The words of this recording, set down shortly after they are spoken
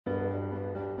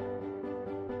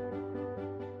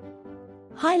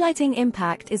Highlighting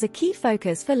impact is a key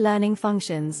focus for learning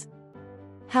functions.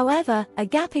 However, a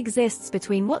gap exists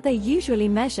between what they usually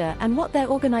measure and what their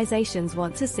organizations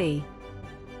want to see.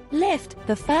 LIFT,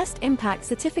 the first impact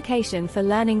certification for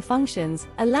learning functions,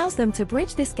 allows them to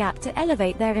bridge this gap to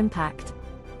elevate their impact.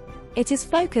 It is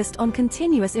focused on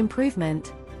continuous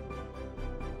improvement.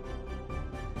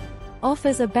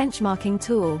 Offers a benchmarking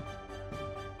tool,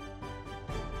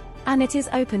 and it is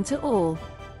open to all.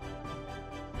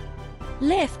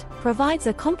 LIFT provides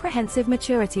a comprehensive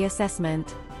maturity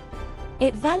assessment.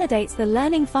 It validates the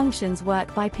learning functions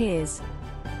work by peers,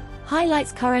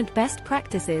 highlights current best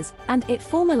practices, and it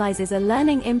formalizes a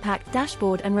learning impact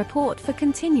dashboard and report for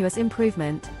continuous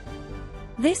improvement.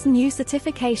 This new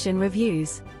certification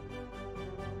reviews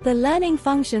the learning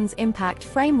functions impact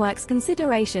framework's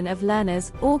consideration of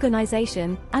learners,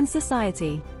 organization, and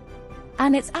society,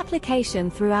 and its application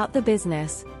throughout the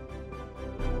business.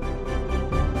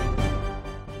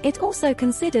 It also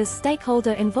considers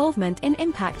stakeholder involvement in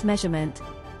impact measurement,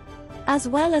 as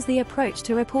well as the approach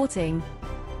to reporting.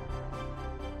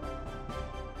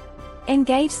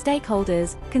 Engage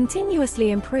stakeholders, continuously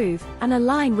improve, and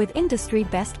align with industry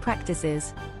best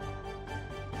practices.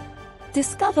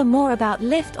 Discover more about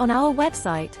LIFT on our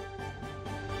website.